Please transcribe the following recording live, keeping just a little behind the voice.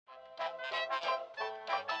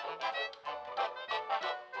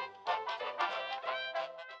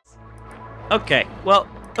Okay, well,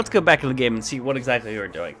 let's go back in the game and see what exactly we were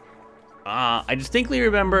doing. I distinctly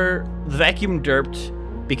remember the vacuum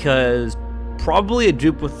derped because probably a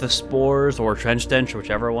dupe with the spores or trench stench,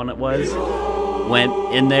 whichever one it was, went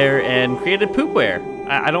in there and created poop air.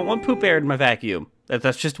 I don't want poop air in my vacuum.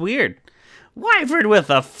 That's just weird. Wyvern with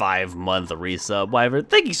a 5-month resub. Wyvern,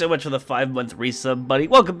 thank you so much for the 5-month resub, buddy.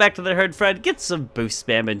 Welcome back to the herd, Fred. Get some boost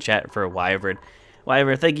spam in chat for Wyvern.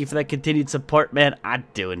 Wyvern, thank you for that continued support, man. I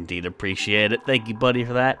do indeed appreciate it. Thank you, buddy,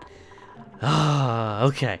 for that.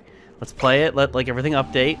 Okay. Let's play it. Let, like, everything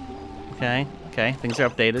update. Okay. Things are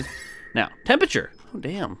updated. Now, temperature. Oh,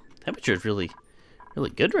 damn. Temperature is really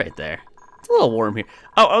good right there. It's a little warm here.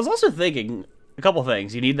 Oh, I was also thinking a couple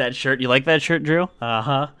things. You need that shirt. You like that shirt, Drew?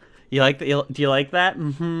 Uh-huh. You like that? Do you like that?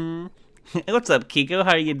 Mm-hmm. What's up, Kiko?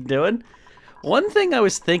 How are you doing? One thing I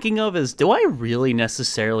was thinking of is, do I really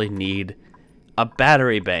necessarily need a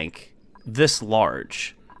battery bank this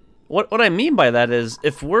large? What I mean by that is,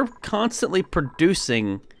 if we're constantly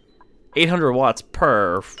producing 800 watts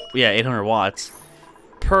per, 800 watts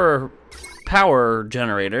per power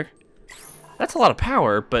generator, that's a lot of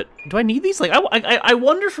power, but do I need these? Like, I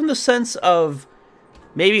wonder from the sense of,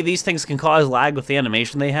 maybe these things can cause lag with the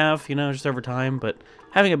animation they have, you know, just over time, but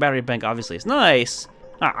having a battery bank obviously is nice.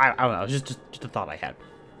 I don't know, just a thought I had.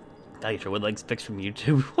 Ty, get your wood legs fixed from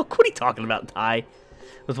YouTube. What are you talking about, Ty?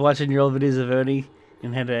 Was watching your old videos of Oni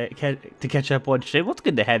and had to catch up on shit. Well, it's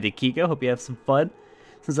good to have you, Kiko. Hope you have some fun.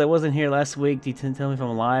 Since I wasn't here last week, do you tell me if I'm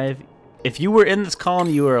alive? If you were in this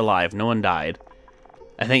colony, you were alive. No one died.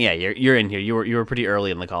 I think, yeah, you're in here. You were pretty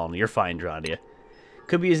early in the colony. You're fine, Drondia.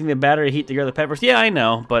 Could be using the battery heat to grow the peppers. Yeah, I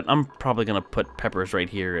know, but I'm probably going to put peppers right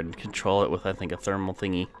here and control it with, I think, a thermal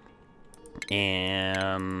thingy.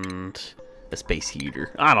 And a space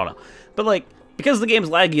heater. I don't know. But, like, because the game's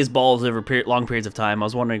laggy as balls over long periods of time, I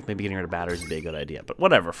was wondering if maybe getting rid of batteries would be a good idea. But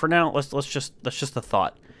whatever. For now, that's just a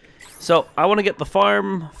thought. So, I want to get the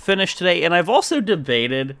farm finished today, and I've also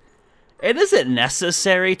debated, and is it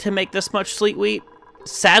necessary to make this much sleet wheat?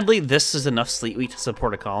 Sadly, this is enough sleet wheat to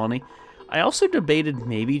support a colony. I also debated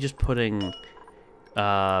maybe just putting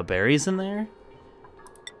berries in there.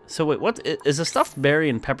 So wait, what is a stuffed berry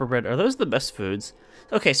and pepper bread? Are those the best foods?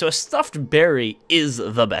 Okay, so a stuffed berry is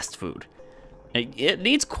the best food. It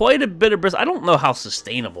needs quite a bit of bristle. I don't know how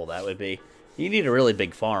sustainable that would be. You need a really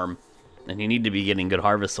big farm, and you need to be getting good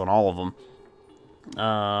harvests on all of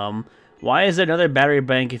them. Why is there another battery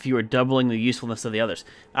bank if you were doubling the usefulness of the others?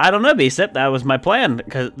 I don't know, Bsip. That was my plan,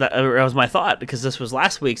 because that was my thought, because this was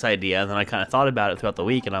last week's idea, and then I kind of thought about it throughout the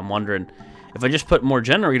week, and I'm wondering if I just put more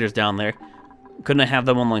generators down there, couldn't I have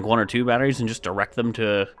them on like 1 or 2 batteries and just direct them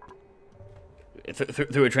to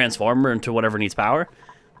through a transformer into whatever needs power?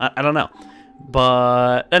 I don't know,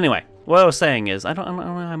 but anyway, what I was saying is I don't know.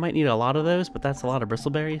 I might need a lot of those, but that's a lot of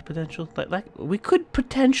bristleberry potential. We could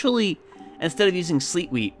potentially, instead of using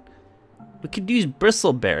sleet wheat, we could use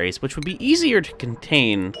bristleberries, which would be easier to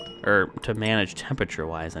contain, or to manage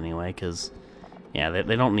temperature-wise anyway, because, yeah,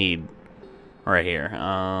 they don't need... Right here.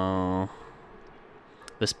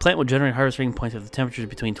 This plant will generate harvest rating points if the temperature is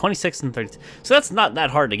between 26 and 30. So that's not that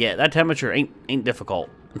hard to get. That temperature ain't difficult.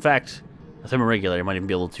 In fact, a thermoregulator might even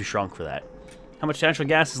be a little too strong for that. How much natural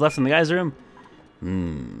gas is left in the guy's room?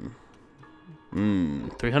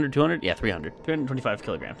 300, 200? Yeah, 300. 325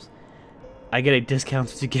 kilograms. I get a discount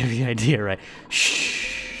to give you an idea, right?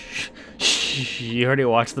 Shh. You already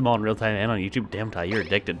watched them all in real time and on YouTube. Damn, Ty, you're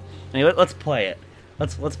addicted. Anyway, let's play it.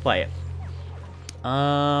 Let's play it.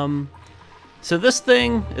 So this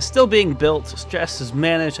thing is still being built. Stress is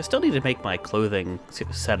managed. I still need to make my clothing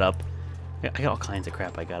set up. I got all kinds of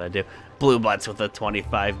crap I gotta do. Blue Butts with the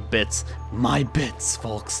 25 bits. My bits,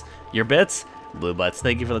 folks. Your bits? Blue Butts,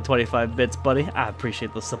 thank you for the 25 bits, buddy. I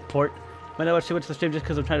appreciate the support. Might not watch too much of the stream just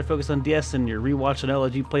because I'm trying to focus on DS and your rewatch and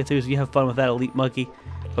LG playthroughs. You have fun with that, Elite Monkey.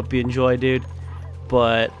 Hope you enjoy, dude.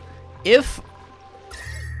 But if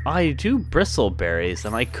I do bristleberries,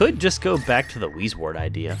 then I could just go back to the Wheezewort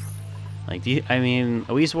idea. Like, I mean,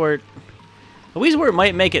 a Wheezewort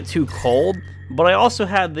might make it too cold, but I also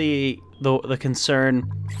had the concern.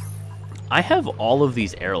 I have all of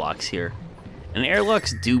these airlocks here, and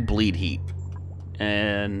airlocks do bleed heat,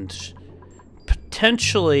 and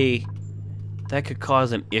potentially that could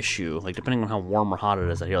cause an issue, like depending on how warm or hot it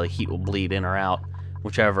is. I hear like heat will bleed in or out,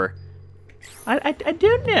 whichever. I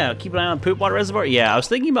don't know. Keep an eye on poop water reservoir. Yeah, I was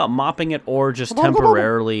thinking about mopping it or just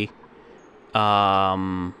temporarily.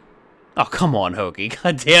 Oh, come on, Hokey.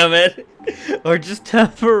 God damn it. Or just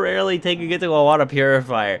temporarily taking it to a water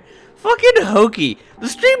purifier. Fucking Hokey. The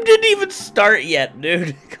stream didn't even start yet,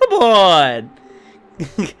 dude. Come on.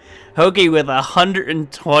 Hokey with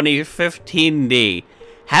 120 15D.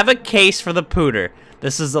 Have a case for the pooter.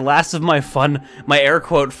 This is the last of my air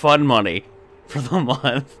quote fun money for the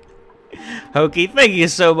month. Hokey, thank you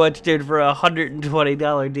so much, dude, for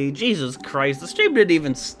 $120 D. Jesus Christ, the stream didn't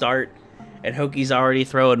even start, and Hokey's already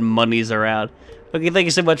throwing monies around. Hokey, thank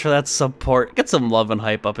you so much for that support. Get some love and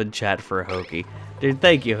hype up in chat for Hokey. Dude,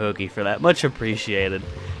 thank you, Hokey, for that. Much appreciated.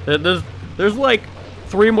 There's like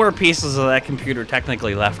 3 more pieces of that computer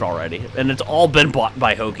technically left already, and it's all been bought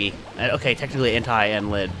by Hokey. Okay, technically Anti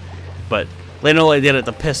and Lid, but Lid only did it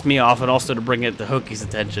to piss me off and also to bring it to Hokey's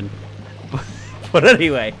attention. But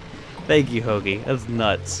anyway, thank you, Hokey. That's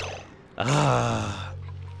nuts. I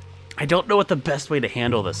don't know what the best way to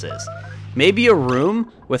handle this is. Maybe a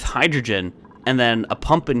room with hydrogen and then a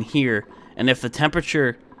pump in here, and if the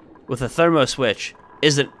temperature with a thermo switch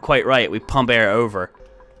isn't quite right, we pump air over.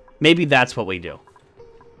 Maybe that's what we do.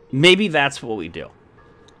 Maybe that's what we do.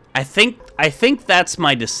 I think that's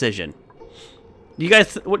my decision. You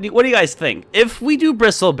guys, what do you guys think? If we do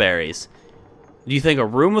bristleberries, do you think a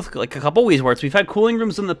room with like a couple Weezeworts? We've had cooling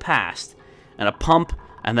rooms in the past, and a pump,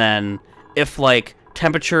 and then if like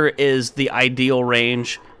temperature is the ideal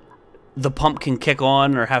range, the pump can kick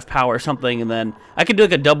on or have power or something, and then I could do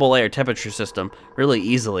like a double layer temperature system really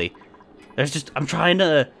easily. There's just I'm trying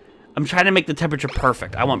to make the temperature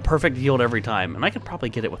perfect. I want perfect yield every time, and I could probably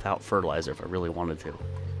get it without fertilizer if I really wanted to.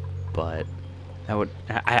 But that would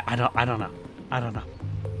I don't know.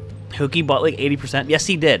 Hokey bought like 80%. Yes,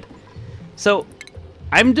 he did. So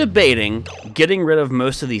I'm debating getting rid of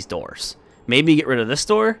most of these doors. Maybe get rid of this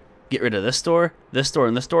door, get rid of this door, this door,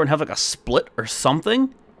 and this door, and have like a split or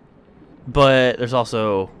something. But there's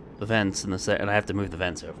also the vents and and I have to move the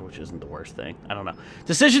vents over, which isn't the worst thing. I don't know.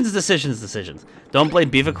 Decisions. Don't blame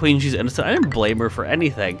Beaver Queen. She's innocent. I didn't blame her for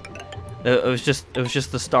anything. It was just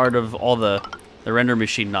the start of all the render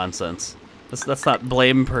machine nonsense. That's not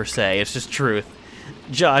blame per se. It's just truth.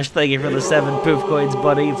 Josh, thank you for the 7 poof coins,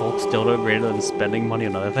 buddy. Volx still no greater than spending money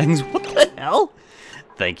on other things. What the hell?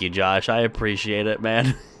 Thank you, Josh. I appreciate it,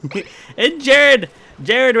 man. And Jared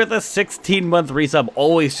with a 16-month resub,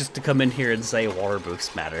 always just to come in here and say water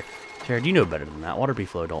boosts matter. Jared, you know better than that. Water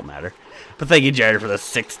flow don't matter. But thank you, Jared, for the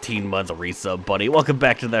 16-month resub, buddy. Welcome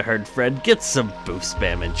back to the herd, friend. Get some boost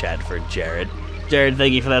spam in chat for Jared. Jared,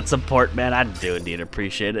 thank you for that support, man. I do indeed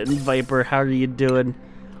appreciate it. And Viper, how are you doing?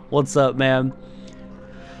 What's up, man?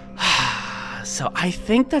 So I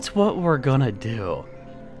think that's what we're gonna do.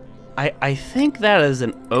 I think that is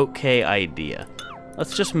an okay idea.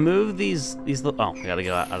 Let's just move these oh, we gotta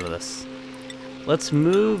get out of this. Let's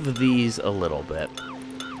move these a little bit.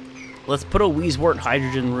 Let's put a Weezewort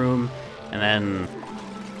hydrogen room and then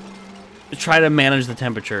try to manage the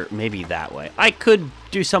temperature maybe that way. I could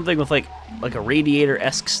do something with like a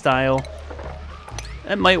radiator-esque style.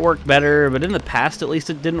 That might work better, but in the past at least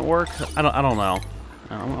it didn't work. I don't know.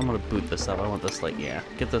 I'm gonna boot this up. I want this like, yeah,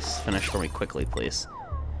 get this finished for me quickly, please.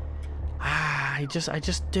 I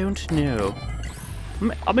just don't know.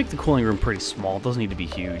 I'll make the cooling room pretty small. It doesn't need to be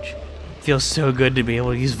huge. Feels so good to be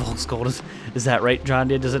able to use Volx Gold. Is that right, John?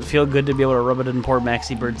 Does it feel good to be able to rub it in poor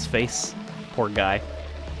Maxi Bird's face? Poor guy.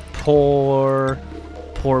 Poor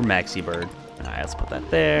Maxi Bird. Alright, let's put that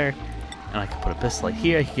there. And I can put a pistol light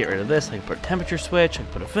here. I can get rid of this. I can put a temperature switch. I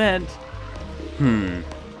can put a vent.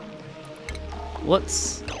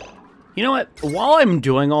 Let's... You know what? While I'm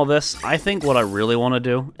doing all this, I think what I really want to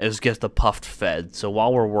do is get the puffed fed. So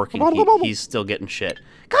while we're working, he's still getting shit.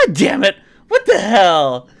 God damn it! What the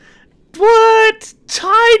hell? What?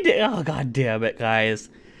 Oh, god damn it, guys.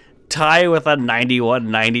 Ty with a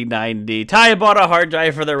 9199D. Ty bought a hard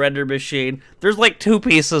drive for the render machine. There's like 2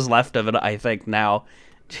 pieces left of it, I think, now.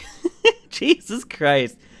 Jesus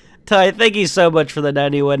Christ. Ty, thank you so much for the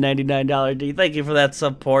 $91.99 D. Thank you for that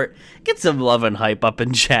support. Get some love and hype up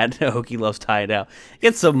in chat. Hokey loves Ty now.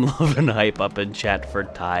 Get some love and hype up in chat for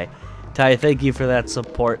Ty. Ty, thank you for that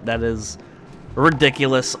support. That is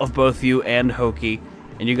ridiculous of both you and Hokey.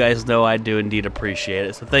 And you guys know I do indeed appreciate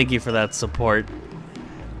it. So thank you for that support.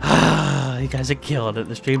 You guys are killing it.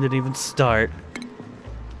 The stream didn't even start.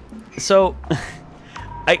 So...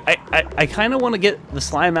 I kind of want to get the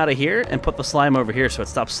slime out of here and put the slime over here so it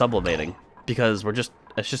stops sublimating, because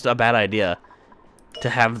it's just a bad idea to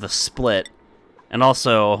have the split. And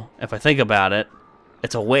also, if I think about it,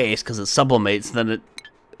 it's a waste because it sublimates, then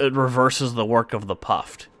it reverses the work of the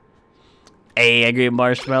puffed. Hey, Angry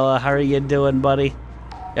Marshmallow, how are you doing, buddy?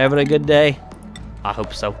 You having a good day? I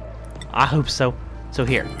hope so. I hope so. So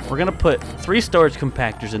here, we're gonna put 3 storage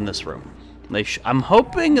compactors in this room. I'm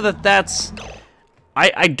hoping that that's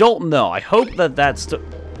I don't know. I hope that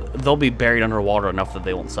they'll be buried underwater enough that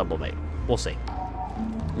they won't sublimate. We'll see.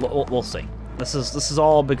 We'll see. This is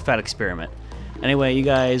all a big fat experiment. Anyway, you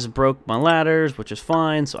guys broke my ladders, which is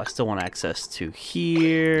fine, so I still want access to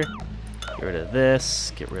here. Get rid of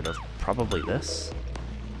this. Get rid of probably this.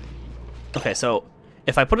 Okay, so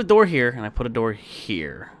if I put a door here and I put a door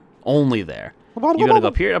here, only there, you gotta go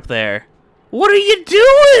up here and up there. What are you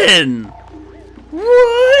doing?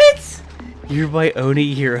 What? You're my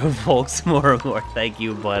only hero, Volx. More and more. Thank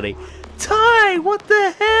you, buddy. Ty, what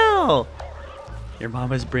the hell? Your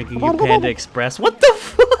mama's bringing you Panda Express. What the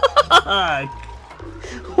fuck?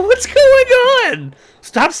 What's going on?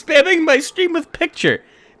 Stop spamming my stream with picture.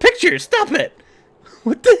 Picture, stop it.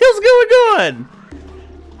 What the hell's going on?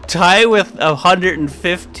 Ty with a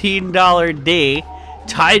 $115 D.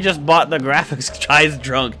 Ty just bought the graphics. Ty's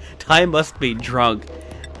drunk. Ty must be drunk.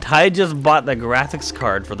 Ty just bought the graphics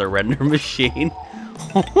card for the render machine.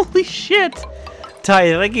 Holy shit.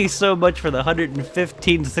 Ty, thank you so much for the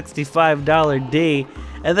 $165 D.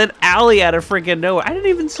 And then Allie out of freaking nowhere. I didn't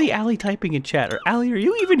even see Allie typing in chat. Or Allie, are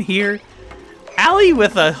you even here? Allie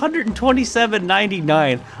with a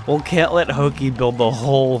 $127.99. Well, can't let Hokey build the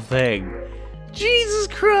whole thing. Jesus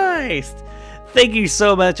Christ. Thank you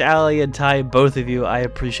so much, Allie and Ty, both of you. I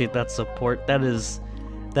appreciate that support. That is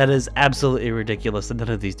absolutely ridiculous, and none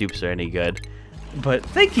of these dupes are any good. But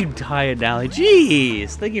thank you, Ty and Allie.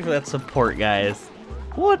 Jeez, thank you for that support, guys.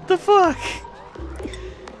 What the fuck?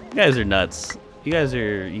 You guys are nuts. You guys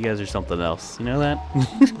are something else. You know that?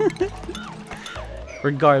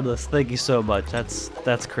 Regardless, thank you so much.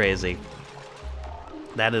 That's crazy.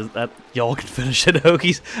 That y'all can finish it.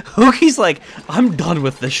 Hokey's like, I'm done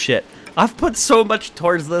with this shit. I've put so much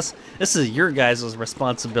towards this. This is your guys'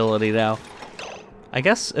 responsibility now. I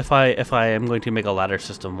guess if I am going to make a ladder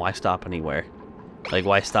system, why stop anywhere? Like,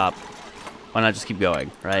 why stop? Why not just keep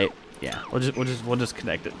going, right? Yeah, we'll just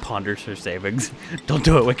connect it. Ponder for savings. Don't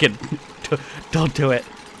do it, Wicked. Don't do it.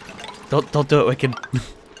 Don't do it, Wicked.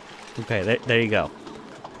 Okay, there you go.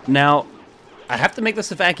 Now, I have to make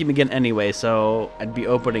this a vacuum again anyway, so I'd be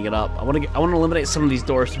opening it up. I want to eliminate some of these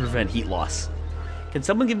doors to prevent heat loss. Can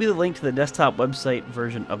someone give me the link to the desktop website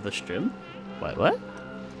version of the stream? What?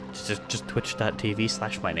 Just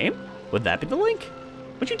twitch.tv/my name? Would that be the link?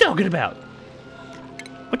 What you talking about?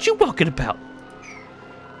 What you walking about?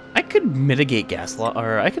 I could mitigate gas law,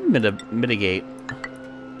 or I could mitigate.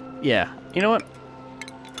 Yeah, you know what?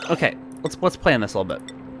 Okay, let's plan this a little bit.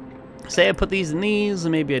 Say I put these in these,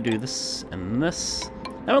 and maybe I do this and this.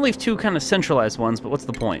 That would leave two kind of centralized ones, but what's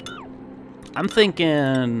the point? I'm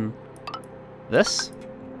thinking this.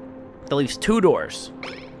 That leaves two doors.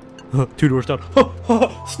 2 doors down.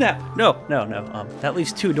 Snap! No. That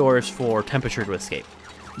leaves 2 doors for temperature to escape.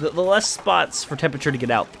 The less spots for temperature to get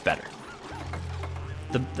out, the better.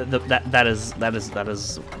 That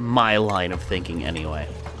is my line of thinking anyway.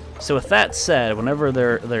 So with that said, whenever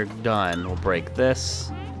they're done, we'll break this.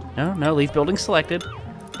 No, leave building selected.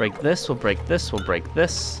 Break this. We'll break this. We'll break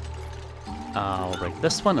this. We'll break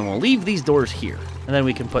this one, and we'll leave these doors here, and then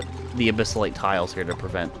we can put the abyssalate tiles here to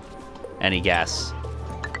prevent any gas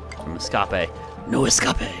from escape. No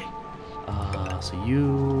escape. So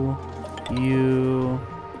you, and you.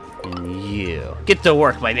 Get to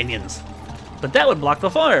work, my minions. But that would block the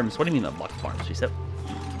farms. What do you mean that would block the farms? She said.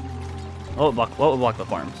 What would block the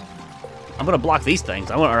farms? I'm gonna block these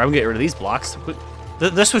things. I'm gonna get rid of these blocks.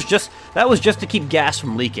 That was just to keep gas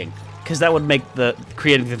from leaking, because that would make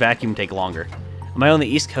creating the vacuum take longer. Am I on the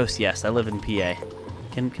East Coast? Yes, I live in PA.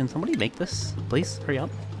 Can somebody make this, please? Hurry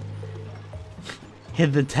up.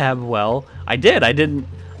 Hid the tab well. I did. I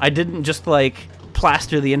didn't just like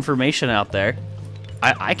plaster the information out there.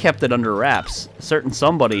 I kept it under wraps.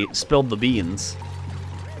 Somebody spilled the beans.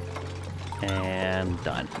 And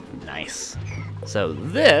done. Nice. So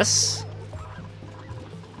this.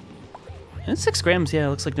 And 6 grams, yeah, it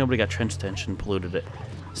looks like nobody got trench tension, polluted it.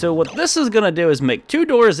 So what this is gonna do is make 2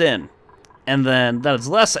 doors in, and then that is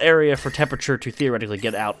less area for temperature to theoretically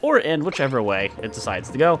get out or in, whichever way it decides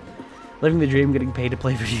to go. Living the dream, getting paid to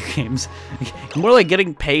play video games. More like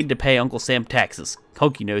getting paid to pay Uncle Sam taxes.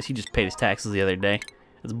 Hokey knows, he just paid his taxes the other day.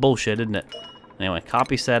 It's bullshit, isn't it? Anyway,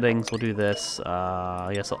 copy settings, we'll do this.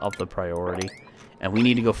 I guess I'll up the priority. And we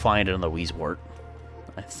need to go find another Weezewort.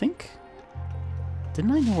 I think...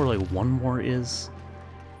 Didn't I know where, like, one more is?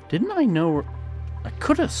 Didn't I know where... I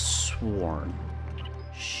could have sworn.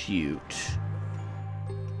 Shoot.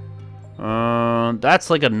 That's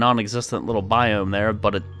like a non-existent little biome there,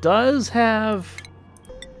 but it does have...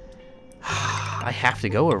 I have to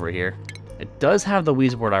go over here. It does have the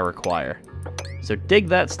Weezewort I require. So dig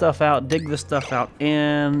that stuff out, dig this stuff out,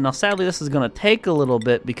 and now sadly this is gonna take a little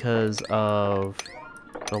bit because of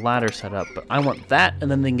the ladder setup, but I want that, and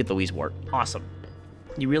then they can get the Weezewort. Awesome.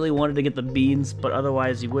 You really wanted to get the beans, but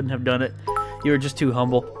otherwise you wouldn't have done it. You were just too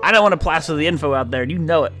humble. I don't want to plaster the info out there, and you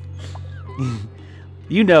know it.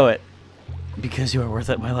 You know it. Because you are worth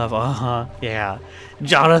it, my love. Yeah.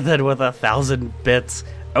 Jonathan with 1,000 bits.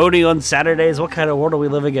 Oni on Saturdays. What kind of world are we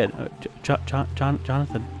living in?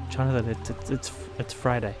 Jonathan, it's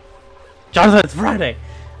Friday. Jonathan, it's Friday.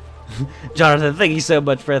 Jonathan, thank you so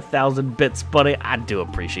much for 1,000 bits, buddy. I do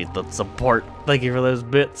appreciate the support. Thank you for those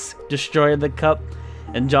bits. Destroying the cup.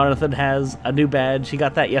 And Jonathan has a new badge. He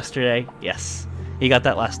got that yesterday. Yes. He got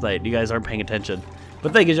that last night. You guys aren't paying attention.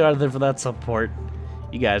 But thank you, Jonathan, for that support.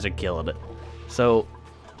 You guys are killing it. So,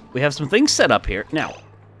 we have some things set up here. Now,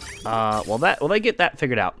 while they get that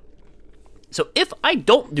figured out. So, if I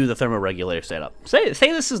don't do the thermoregulator setup, say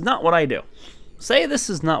this is not what I do. Say this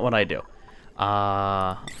is not what I do.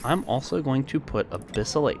 I'm also going to put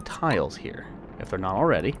abyssalate tiles here, if they're not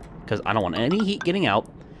already, because I don't want any heat getting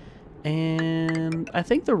out. And I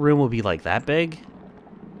think the room will be like that big.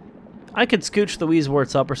 I could scooch the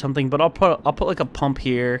Weezeworts up or something, but I'll put like a pump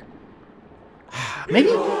here. Maybe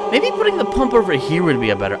putting the pump over here would be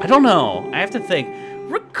a better. I don't know. I have to think.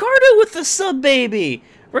 Ricardo with the sub baby.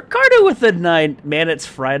 Ricardo with the 9. Man, it's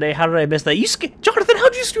Friday. How did I miss that? Jonathan,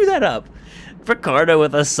 how'd you screw that up? Ricardo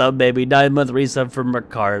with a sub baby. 9-month resub from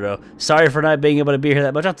Ricardo. Sorry for not being able to be here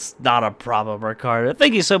that much. That's not a problem, Ricardo.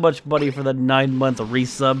 Thank you so much, buddy, for the 9-month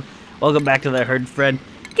resub. Welcome back to the herd, friend.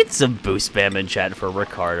 Get some boost spam in chat for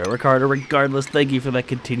Ricardo. Ricardo, regardless, thank you for that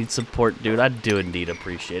continued support, dude. I do indeed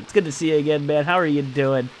appreciate it. It's good to see you again, man. How are you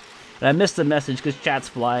doing? And I missed the message because chat's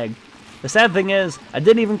flying. The sad thing is, I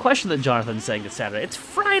didn't even question that Jonathan's saying it's Saturday. It's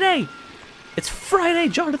Friday! It's Friday,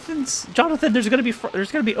 Jonathan, there's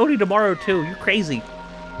gonna be Oni tomorrow too. You're crazy.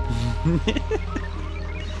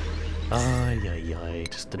 Ay,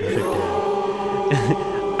 just another day.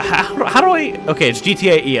 How do I... Okay, it's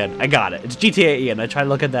GTA Ian. I got it. It's GTA Ian. I try to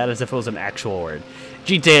look at that as if it was an actual word.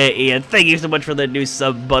 GTA Ian, thank you so much for the new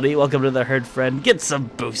sub, buddy. Welcome to the herd, friend. Get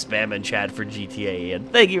some boost spam in chat for GTA Ian.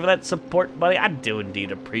 Thank you for that support, buddy. I do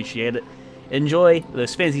indeed appreciate it. Enjoy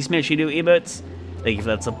those fancy smashy new emotes. Thank you for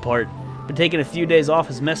that support. Been taking a few days off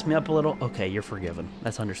has messed me up a little. Okay, you're forgiven.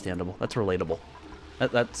 That's understandable. That's relatable.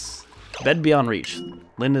 That's bed beyond reach.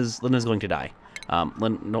 Lynn is going to die.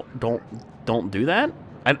 Lynn, no, don't do that.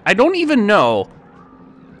 I don't even know.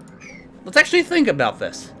 Let's actually think about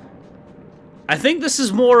this. I think this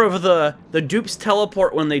is more of the dupes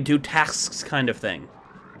teleport when they do tasks kind of thing.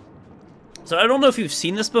 So I don't know if you've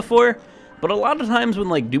seen this before, but a lot of times when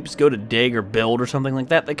like dupes go to dig or build or something like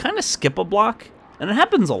that, they kind of skip a block, and it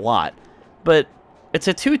happens a lot. But it's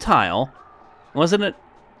a 2-tile. Wasn't it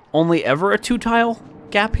only ever a 2-tile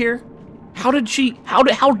gap here? How did she? How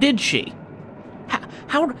did she?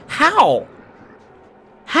 How?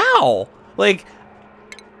 Like,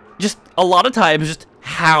 just a lot of times, just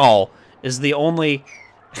how is the only.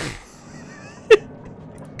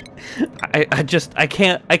 I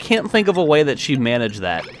can't think of a way that she'd manage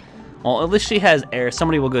that. Well, at least she has air.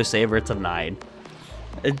 Somebody will go save her. It's a 9.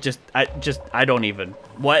 I don't even.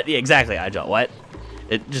 What? Yeah, exactly. I don't. What?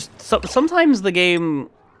 It just sometimes the game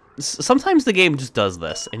just does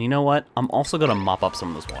this. And you know what? I'm also gonna mop up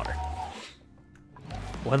some of this water.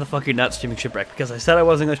 Why the fuck are you not streaming Shipwreck? Because I said I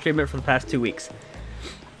wasn't gonna stream it for the past 2 weeks.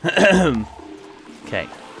 Okay,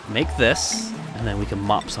 make this, and then we can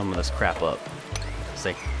mop some of this crap up.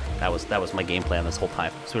 See, that was my game plan this whole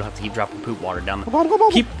time. So we don't have to keep dropping poop water down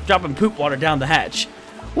the hatch.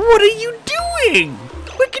 What are you doing?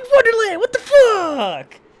 Wicked Wonderland, what the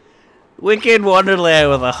fuck? Wicked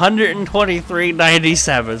Wonderland with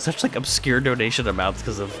 123.97. Such like obscure donation amounts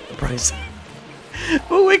because of the price.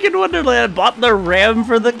 But Wicked Wonderland bought the RAM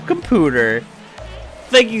for the computer.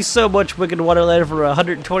 Thank you so much, Wicked Wonderland, for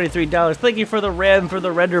 $123. Thank you for the RAM for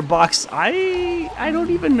the render box. I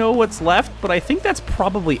don't even know what's left, but I think that's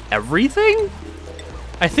probably everything.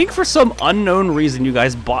 I think for some unknown reason you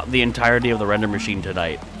guys bought the entirety of the render machine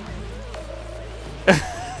tonight.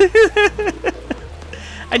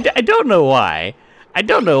 I don't know why. I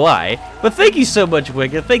don't know why, but thank you so much,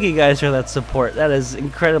 Wicked. Thank you guys for that support. That is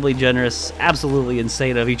incredibly generous, absolutely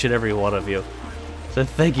insane of each and every one of you. So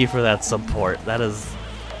thank you for that support. That is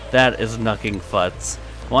knucking futz.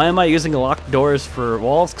 Why am I using locked doors for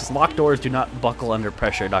walls? Because locked doors do not buckle under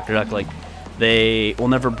pressure, Dr. Duckling. They will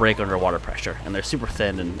never break under water pressure, and they're super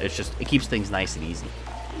thin, and it keeps things nice and easy.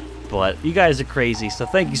 But you guys are crazy, so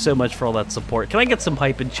thank you so much for all that support. Can I get some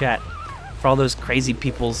hype in chat for all those crazy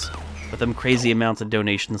peoples with them crazy amounts of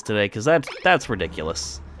donations today? Because that's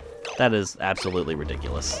ridiculous. That is absolutely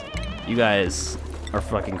ridiculous. You guys are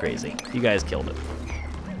fucking crazy. You guys killed it.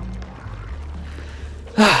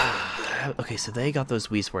 Okay, so they got those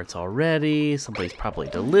Wii Sports already. Somebody's probably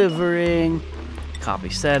delivering. Copy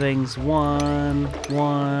settings, 1.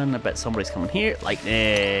 I bet somebody's coming here.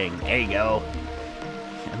 Lightning. There you go.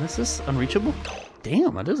 And this is unreachable?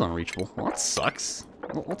 Damn, that is unreachable. Well, that sucks.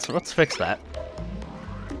 Let's fix that.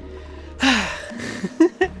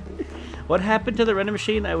 What happened to the render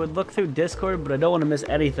machine? I would look through Discord, but I don't want to miss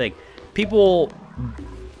anything. People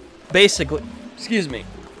basically, excuse me,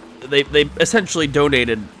 they essentially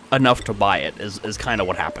donated enough to buy it, is kind of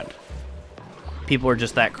what happened. People are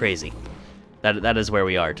just that crazy. That is where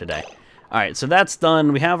we are today. Alright, so that's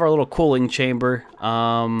done. We have our little cooling chamber.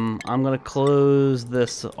 I'm going to close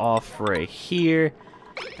this off right here.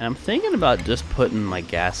 And I'm thinking about just putting my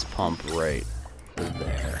gas pump right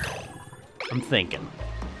there. I'm thinking.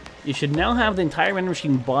 You should now have the entire render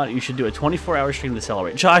machine bought. You should do a 24-hour stream to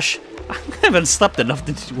celebrate. Josh, I haven't slept enough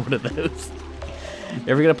to do one of those. You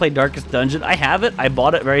ever gonna play Darkest Dungeon? I have it. I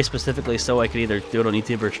bought it very specifically so I could either do it on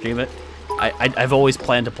YouTube or stream it. I've always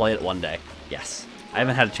planned to play it one day. Yes. I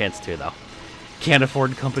haven't had a chance to, though. Can't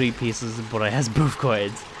afford company pieces, but I has boof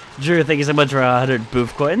coins. Drew, thank you so much for 100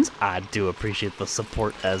 boof coins. I do appreciate the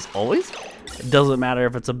support, as always. It doesn't matter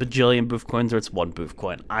if it's a bajillion boof coins or it's 1 boof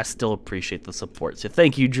coin. I still appreciate the support. So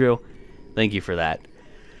thank you, Drew. Thank you for that.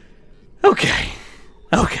 Okay.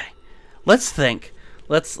 Okay. Let's think.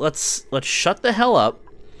 Let's shut the hell up.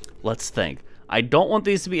 Let's think. I don't want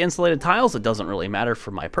these to be insulated tiles. It doesn't really matter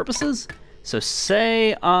for my purposes. So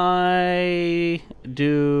say I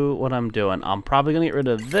do what I'm doing. I'm probably going to get rid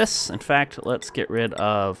of this. In fact, let's get rid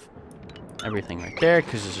of everything right there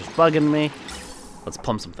because it's just bugging me. Let's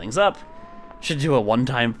pump some things up. Should do a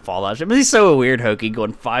one-time Fallout. I mean, he's so weird, Hokey,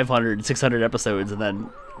 going 500, 600 episodes and then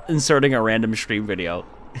inserting a random stream video.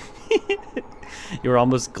 You're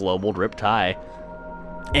almost global ripped high.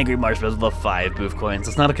 Angry Marshmallows with 5 boof coins.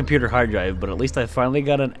 It's not a computer hard drive, but at least I finally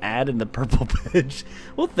got an ad in the purple page.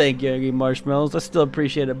 Well, thank you, Angry Marshmallows. I still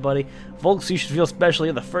appreciate it, buddy. Volx, you should feel special.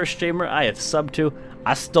 You're the first streamer I have subbed to.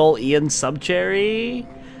 I stole Ian's Subcherry.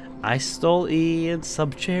 I stole Ian's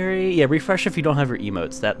Subcherry. Yeah, refresh if you don't have your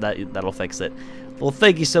emotes. That'll fix it. Well,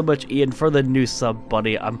 thank you so much, Ian, for the new sub,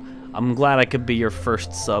 buddy. I'm glad I could be your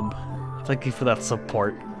first sub. Thank you for that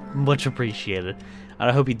support. Much appreciated. And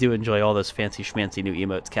I hope you do enjoy all those fancy schmancy new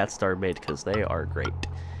emotes Catstar made, because they are great.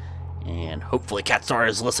 And hopefully Catstar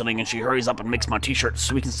is listening and she hurries up and makes my t-shirts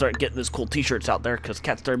so we can start getting those cool t-shirts out there, because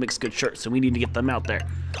Catstar makes good shirts, so we need to get them out there.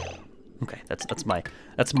 Okay, that's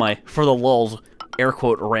my for the lulz air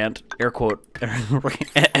quote rant, air quote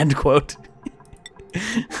end quote.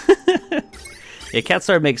 Yeah,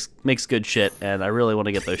 Catstar makes good shit, and I really want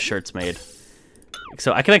to get those shirts made.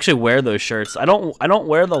 So I can actually wear those shirts. I don't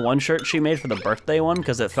wear the one shirt she made for the birthday one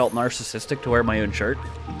because it felt narcissistic to wear my own shirt.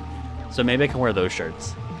 So maybe I can wear those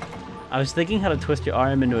shirts. I was thinking how to twist your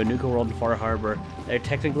arm into a Nuka World and Far Harbor. They're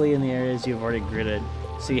technically in the areas you've already gridded,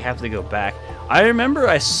 so you have to go back. I remember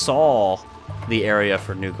I saw the area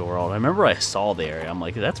for Nuka World. I'm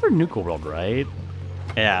like, that's where Nuka World, right?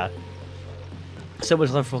 Yeah. So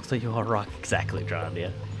much love, folks, that you all rock. Exactly, John,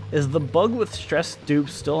 yeah. Is the bug with stress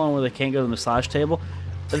dupes still on where they can't go to the massage table?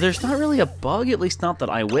 There's not really a bug, at least not that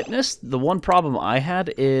I witnessed. The one problem I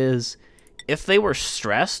had is if they were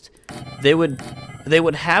stressed, they would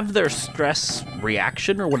have their stress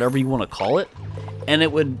reaction or whatever you want to call it, and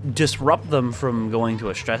it would disrupt them from going to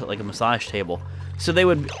a massage table. So they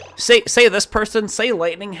would say this person, say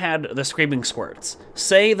Lightning had the screaming squirts.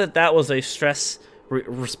 Say that was a stress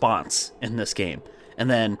response in this game. And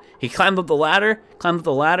then he climbed up the ladder,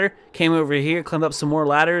 came over here, climbed up some more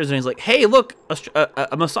ladders, and he's like, hey, look,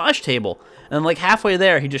 a massage table. And then, like, halfway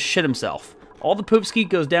there, he just shit himself. All the poop ski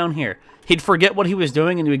goes down here. He'd forget what he was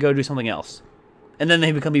doing, and he would go do something else. And then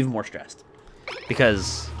they become even more stressed.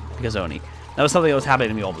 Because Oni. That was something that was happening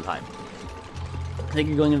to me all the time. I think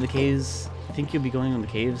you're going into the caves. I think you'll be going into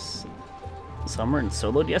the caves summer, and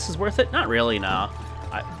solo DS is worth it? Not really, no.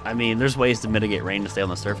 I mean, there's ways to mitigate rain to stay on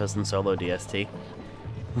the surface in solo DST.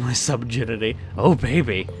 My subgidity. Oh,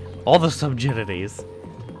 baby. All the subgidities.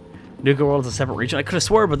 Nuka World is a separate region. I could have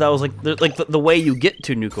swore, but that was like the way you get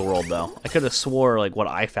to Nuka World, though. I could have swore like what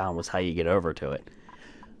I found was how you get over to it.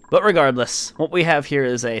 But regardless, what we have here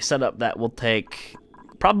is a setup that will take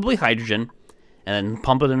probably hydrogen and then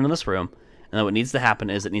pump it into this room. And then what needs to happen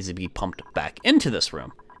is it needs to be pumped back into this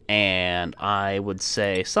room. And I would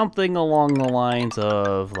say something along the lines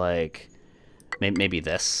of like maybe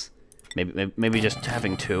this. Maybe just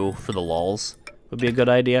having 2 for the lulz would be a good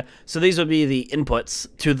idea. So these would be the inputs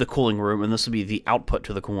to the cooling room, and this would be the output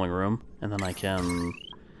to the cooling room. And then I can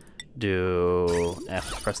do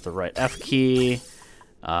F, press the right F key.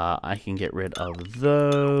 I can get rid of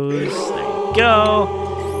those. There you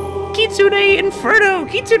go. Kitsune Inferno!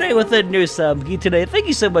 Kitsune with a new sub. Kitsune, thank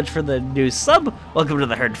you so much for the new sub. Welcome to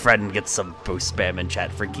the herd, friend. Get some boost spam in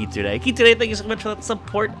chat for Kitsune. Kitsune, thank you so much for that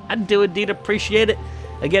support. I do indeed appreciate it.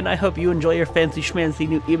 Again, I hope you enjoy your fancy schmancy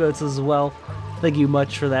new emotes as well. Thank you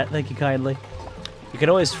much for that. Thank you kindly. You can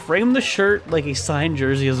always frame the shirt like a signed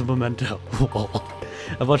jersey as a memento.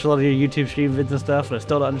 I've watched a lot of your YouTube stream vids and stuff, and I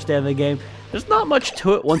still don't understand the game. There's not much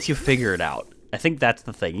to it once you figure it out. I think that's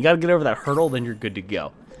the thing. You gotta get over that hurdle, then you're good to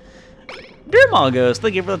go. Dear Mongos,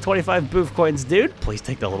 thank you for the 25 boof coins, dude. Please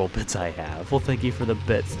take the little bits I have. Well, thank you for the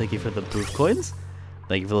bits. Thank you for the boof coins.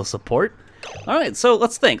 Thank you for the support. All right, so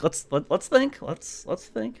let's think. Let's think. Let's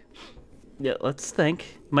think. Yeah, let's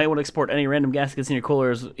think. Might want to export any random gaskets in your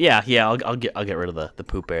coolers. Yeah. I'll get rid of the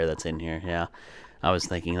poop air that's in here. Yeah, I was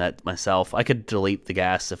thinking that myself. I could delete the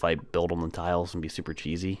gas if I build on the tiles and be super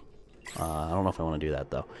cheesy. I don't know if I want to do that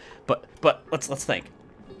though. But let's think.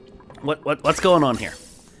 What's going on here?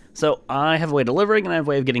 So I have a way of delivering and I have a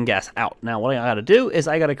way of getting gas out. Now what I gotta do is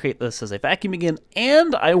I gotta create this as a vacuum again,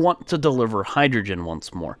 and I want to deliver hydrogen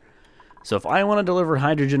once more. So if I want to deliver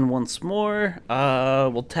hydrogen once more,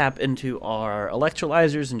 we'll tap into our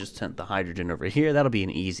electrolyzers and just send the hydrogen over here. That'll be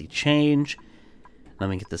an easy change. Let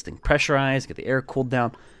me get this thing pressurized, get the air cooled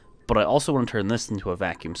down. But I also want to turn this into a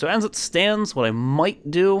vacuum. So as it stands, what I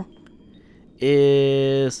might do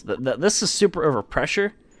is this is super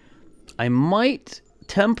overpressure. I might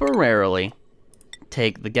temporarily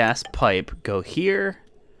take the gas pipe, go here,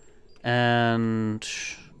 and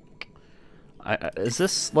is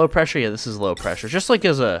this low pressure? Yeah, this is low pressure. Just like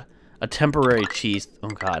as a temporary cheese. Oh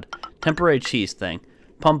god, temporary cheese thing.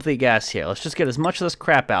 Pump the gas here. Let's just get as much of this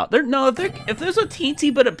crap out. If there's a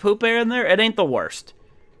teensy bit of poop air in there, it ain't the worst.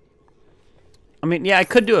 I mean, yeah, I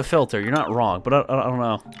could do a filter. You're not wrong, but I don't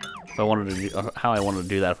know if I wanted to do, how I wanted to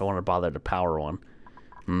do that. If I wanted to bother to power one.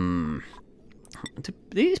 Do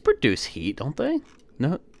these produce heat? Don't they?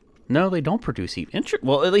 No, they don't produce heat.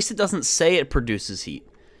 Well, at least it doesn't say it produces heat.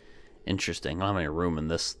 Interesting. I don't have any room in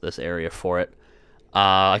this area for it.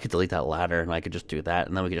 I could delete that ladder, and I could just do that,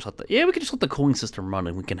 and then we could just let the cooling system run,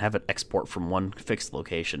 and we can have it export from one fixed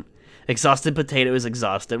location. Exhausted Potato is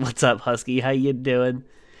exhausted. What's up, Husky? How you doing?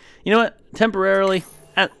 You know what? Temporarily,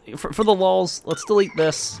 for the lulz, let's delete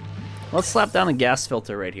this. Let's slap down a gas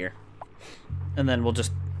filter right here, and then we'll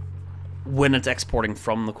just, when it's exporting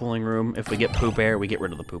from the cooling room, if we get poop air, we get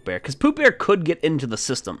rid of the poop air, because poop air could get into the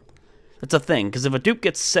system. That's a thing, because if a dupe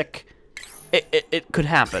gets sick, it could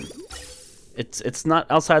happen. It's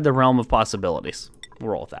not outside the realm of possibilities.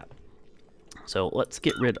 We'll roll with that. So let's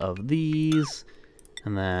get rid of these,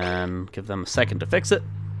 and then give them a second to fix it.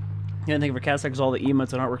 Anything for Catstar because all the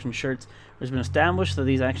emotes and artworks and shirts. It's been established that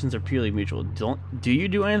these actions are purely mutual. Do you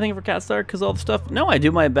do anything for Catstar because all the stuff? No, I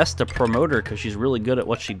do my best to promote her because she's really good at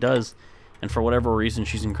what she does, and for whatever reason,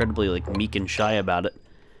 she's incredibly like meek and shy about it.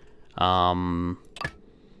 And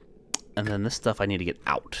then this stuff I need to get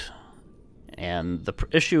out. And the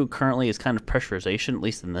issue currently is kind of pressurization, at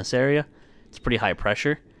least in this area. It's pretty high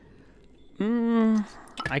pressure.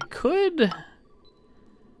 I could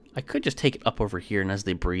just take it up over here, and as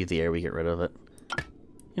they breathe the air, we get rid of it.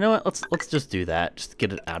 You know what? Let's just do that. Just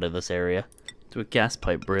get it out of this area. Do a gas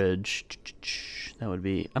pipe bridge. That would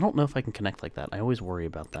be. I don't know if I can connect like that. I always worry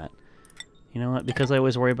about that. You know what? Because I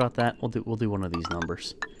always worry about that, we'll do one of these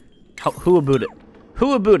numbers. Who would boot it? Who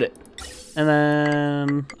would boot it? And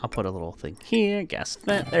then I'll put a little thing here. Gas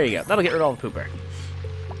vent. There you go. That'll get rid of all the poop air.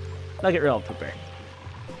 That'll get rid of all the poop air.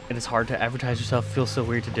 It is hard to advertise yourself. It feels so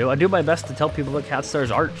weird to do. I do my best to tell people about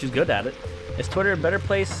Catstar's art. She's good at it. Is Twitter a better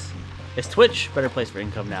place? Is Twitch a better place for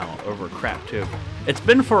income now over crap too? It's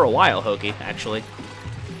been for a while, Hokey, actually.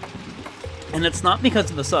 And it's not because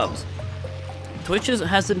of the subs. Twitch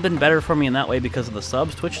hasn't been better for me in that way because of the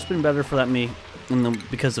subs. Twitch has been better for me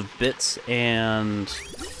because of bits and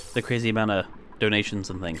the crazy amount of donations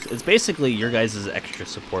and things. It's basically your guys' extra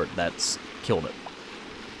support that's killed it.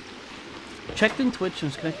 Checked in Twitch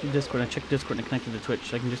and was connected to Discord. I checked Discord and connected to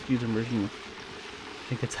Twitch. I can just use immersion. I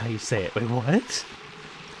think that's how you say it. Wait, what?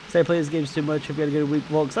 Say I play these games too much. Have you had a good week,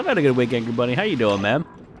 Volx? I've had a good week, Angry Bunny. How you doing, man?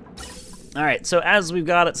 Alright, so as we've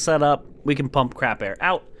got it set up, we can pump crap air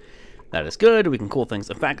out. That is good. We can cool things.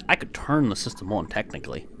 In fact, I could turn the system on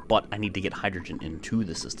technically, but I need to get hydrogen into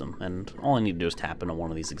the system, and all I need to do is tap into one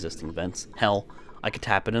of these existing vents. Hell, I could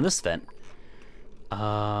tap into this vent.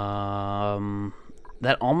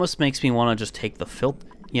 That almost makes me want to just take the filter.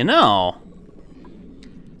 You know,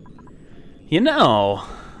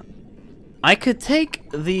 I could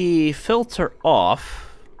take the filter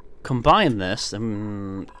off combine this.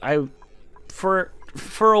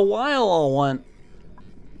 For a while I'll want.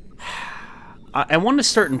 I want a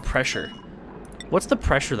certain pressure. What's the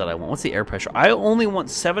pressure that I want? What's the air pressure? I only want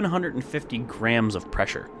 750 grams of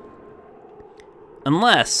pressure.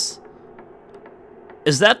 Unless...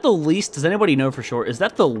 Is that the least... Does anybody know for sure? Is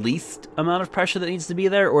that the least amount of pressure that needs to be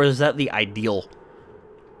there? Or is that the ideal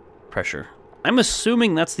pressure? I'm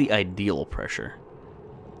assuming that's the ideal pressure.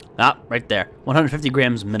 Ah, right there. 150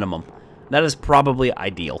 grams minimum. That is probably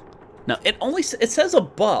ideal. Now, it says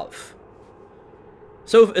above.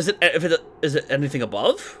 So is it anything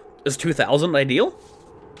above? Is 2,000 ideal?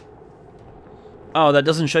 Oh, that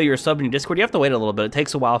doesn't show your sub in your Discord. You have to wait a little bit. It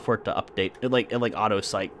takes a while for it to update. It like auto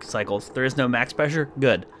cycles. There is no max pressure.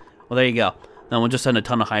 Good. Well, there you go. Then we'll just send a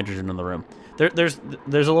ton of hydrogen in the room. There's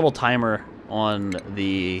a little timer on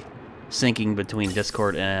the syncing between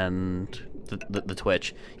Discord and the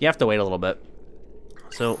Twitch. You have to wait a little bit.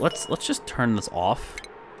 So let's just turn this off.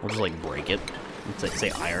 We'll just like break it. Let's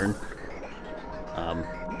say iron.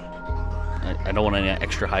 I don't want any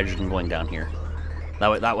extra hydrogen going down here.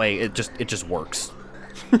 That way it just works.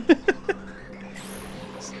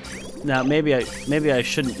 Now maybe I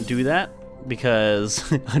shouldn't do that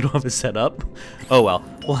because I don't have it set up. Oh well,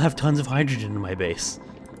 we'll have tons of hydrogen in my base.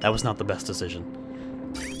 That was not the best decision.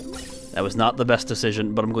 That was not the best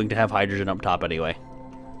decision, but I'm going to have hydrogen up top anyway.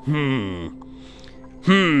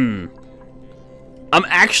 I'm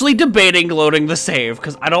actually debating loading the save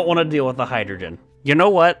because I don't want to deal with the hydrogen. You know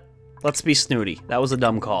what? Let's be snooty. That was a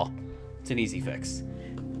dumb call. It's an easy fix.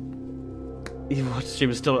 You watch the stream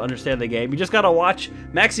and still don't understand the game. You just gotta watch.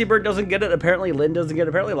 MaxiBird doesn't get it. Apparently Lynn doesn't get it.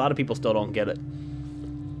 Apparently a lot of people still don't get it.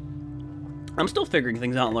 I'm still figuring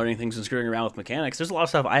things out and learning things and screwing around with mechanics. There's a lot of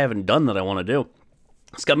stuff I haven't done that I want to do.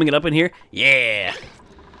 Scumming it up in here? Yeah.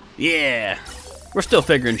 Yeah. We're still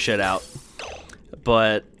figuring shit out.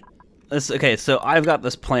 But... okay, so I've got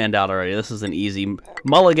this planned out already. This is an easy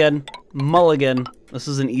mulligan. Mulligan. This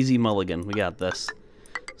is an easy mulligan. We got this.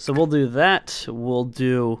 So we'll do that. We'll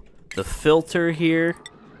do the filter here.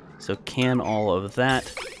 So can all of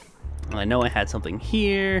that. And I know I had something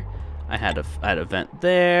here. I had a vent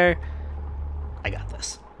there. I got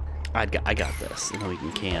this. I got this. And then we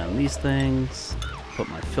can can these things. Put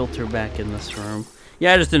my filter back in this room.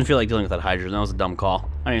 Yeah, I just didn't feel like dealing with that hydrogen. That was a dumb call.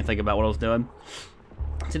 I didn't even think about what I was doing.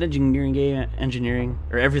 It's an engineering game. Engineering,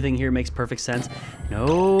 or everything here makes perfect sense.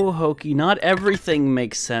 No, Hokey, not everything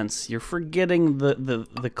makes sense. You're forgetting the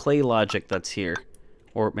Klei logic that's here,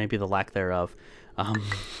 or maybe the lack thereof. I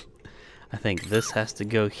think this has to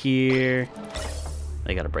go here.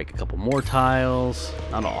 I gotta break a couple more tiles.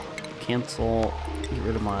 Not all. Cancel. Get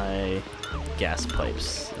rid of my gas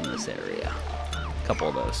pipes in this area. A couple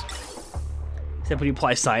of those. Except when you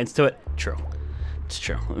apply science to it. True. It's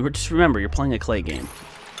true. Just remember, you're playing a Klei game.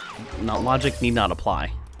 Not logic need not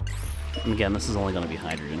apply. And again, this is only going to be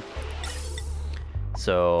hydrogen.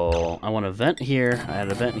 So I want a vent here. I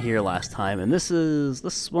had a vent here last time, and this is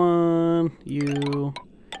this one. You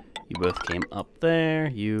both came up there.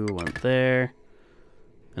 You went there,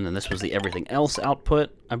 and then this was the everything else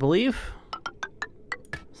output, I believe.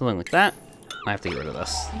 Something like that. I have to get rid of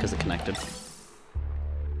this because it connected.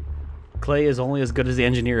 Klei is only as good as the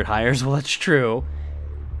engineer it hires. Well, that's true.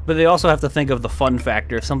 But they also have to think of the fun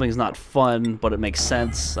factor. If something's not fun, but it makes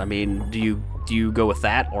sense, I mean, do you go with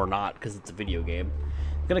that or not? Because it's a video game.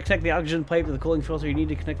 You're gonna connect the oxygen pipe to the cooling filter. You need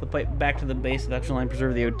to connect the pipe back to the base of the oxygen line,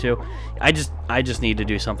 preserve the O2. I just need to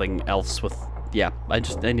do something else with. Yeah, I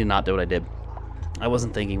did not do what I did. I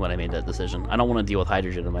wasn't thinking when I made that decision. I don't want to deal with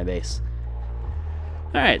hydrogen in my base.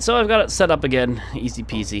 All right, so I've got it set up again. Easy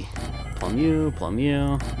peasy. Plumb you, plumb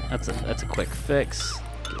you. That's a quick fix.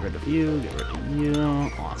 Get rid of you, get rid of you.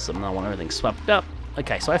 Awesome, now I want everything swept up.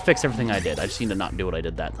 Okay, so I fixed everything I did. I just need to not do what I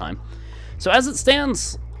did that time. So as it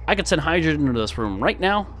stands, I could send hydrogen into this room right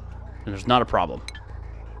now, and there's not a problem.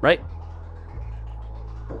 Right?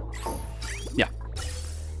 Yeah.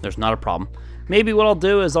 There's not a problem. Maybe what I'll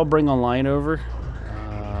do is I'll bring online over.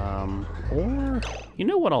 Or you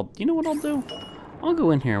know what I'll do? I'll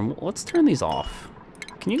go in here and let's turn these off.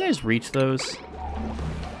 Can you guys reach those?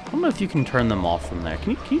 I don't know if you can turn them off from there.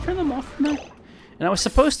 Can you turn them off from there? And I was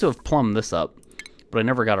supposed to have plumbed this up, but I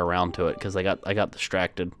never got around to it because I got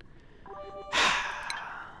distracted.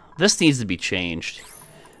 This needs to be changed.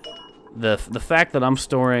 The fact that I'm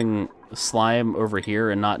storing slime over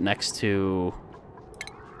here and not next to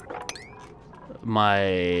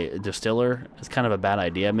my distiller is kind of a bad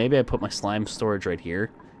idea. Maybe I put my slime storage right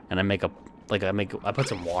here and I put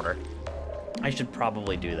some water. I should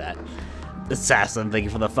probably do that. Assassin, thank you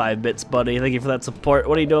for the 5 bits, buddy. Thank you for that support.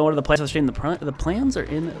 What are you doing? What are the plans for the stream? The plans are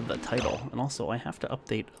in the title. And also, I have to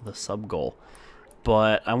update the sub goal.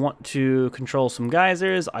 But I want to control some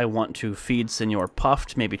geysers. I want to feed Senor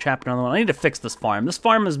Puffed, maybe trap another one. I need to fix this farm. This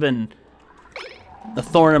farm has been a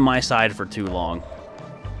thorn in my side for too long.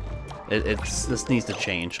 This needs to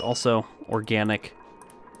change. Also, organic,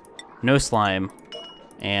 no slime,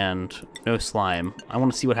 and no slime. I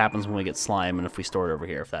want to see what happens when we get slime and if we store it over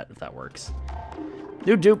here, if that works.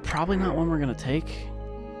 Dude, probably not one we're gonna take.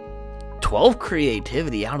 12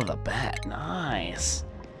 creativity out of the bat. Nice.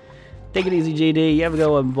 Take it easy, JD. You have a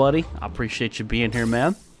good one, buddy. I appreciate you being here,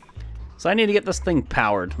 man. So I need to get this thing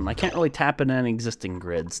powered. I can't really tap into any existing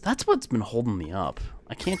grids. That's what's been holding me up.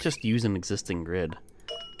 I can't just use an existing grid,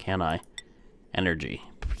 can I? Energy.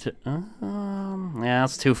 Yeah,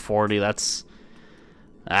 that's 240. That's...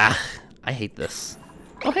 I hate this.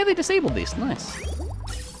 Oh, hey, they disabled these. Nice.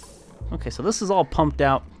 Okay, so this is all pumped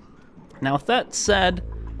out. Now, with that said,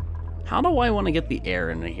 how do I want to get the air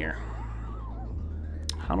into here?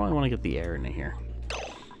 How do I want to get the air into here?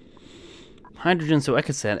 Hydrogen, so I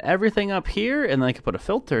could send everything up here, and then I could put a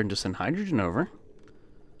filter and just send hydrogen over.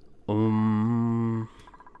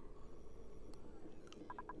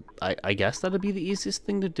 I guess that'd be the easiest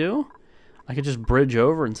thing to do. I could just bridge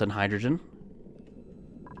over and send hydrogen.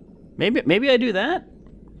 Maybe I do that.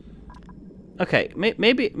 Okay,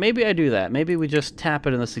 maybe I do that. Maybe we just tap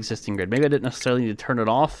it in this existing grid. Maybe I didn't necessarily need to turn it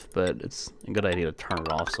off, but it's a good idea to turn it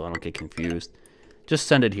off so I don't get confused. Just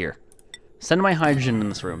send it here. Send my hydrogen in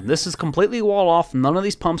this room. This is completely wall off. None of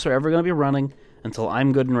these pumps are ever going to be running until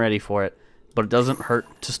I'm good and ready for it. But it doesn't hurt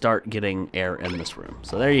to start getting air in this room.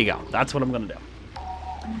 So there you go. That's what I'm going to do.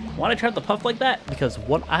 Why did I try the puff like that? Because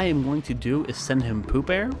what I am going to do is send him poop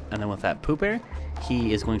air. And then with that poop air,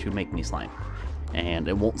 he is going to make me slime. And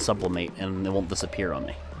it won't sublimate and it won't disappear on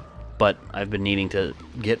me. But I've been needing to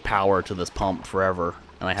get power to this pump forever.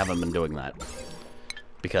 And I haven't been doing that.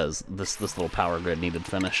 Because this little power grid needed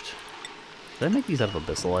finished. Did I make these out of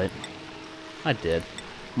abyssalite? I did.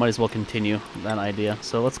 Might as well continue that idea.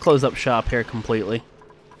 So let's close up shop here completely.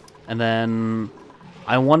 And then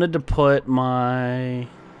I wanted to put my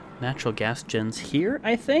natural gas gens here,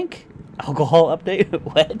 I think. Alcohol update.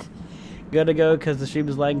 What? Gotta go because the stream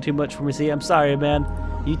is lagging too much for me. See, I'm sorry, man.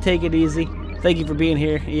 You take it easy. Thank you for being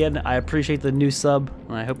here, Ian. I appreciate the new sub.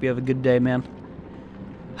 And I hope you have a good day, man.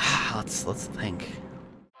 let's think.